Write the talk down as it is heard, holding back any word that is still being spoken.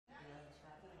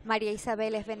María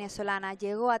Isabel es venezolana,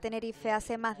 llegó a Tenerife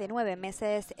hace más de 9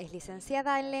 meses, es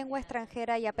licenciada en lengua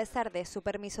extranjera y a pesar de su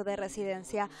permiso de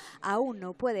residencia aún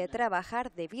no puede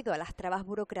trabajar debido a las trabas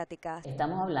burocráticas.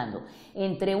 Estamos hablando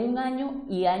entre 1 año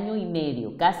y año y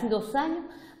medio, casi 2 años,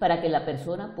 para que la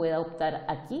persona pueda optar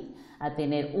aquí a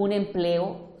tener un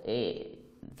empleo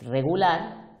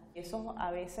regular. Eso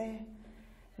a veces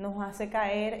nos hace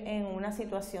caer en una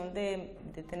situación de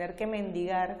tener que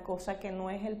mendigar, cosa que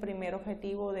no es el primer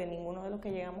objetivo de ninguno de los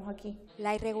que llegamos aquí.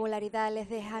 La irregularidad les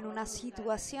deja en una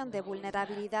situación de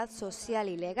vulnerabilidad social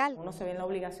y legal. Uno se ve en la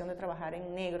obligación de trabajar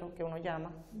en negro, que uno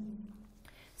llama,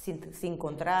 sin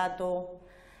contrato,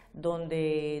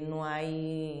 donde no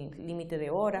hay límite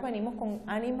de horas. Venimos con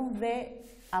ánimos de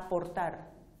aportar,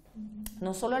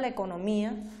 no solo a la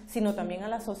economía, sino también a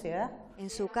la sociedad. En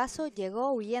su caso,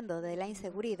 llegó huyendo de la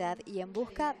inseguridad y en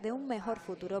busca de un mejor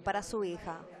futuro para su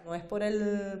hija. No es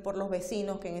por los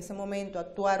vecinos que en ese momento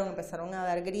actuaron, empezaron a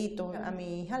dar gritos. A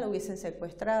mi hija la hubiesen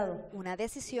secuestrado. Una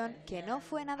decisión que no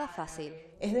fue nada fácil.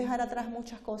 Es dejar atrás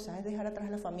muchas cosas, es dejar atrás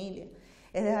la familia,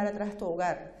 es dejar atrás tu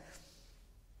hogar.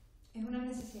 Es una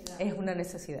necesidad. Es una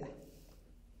necesidad.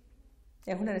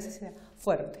 Es una necesidad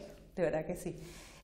fuerte, de verdad que sí.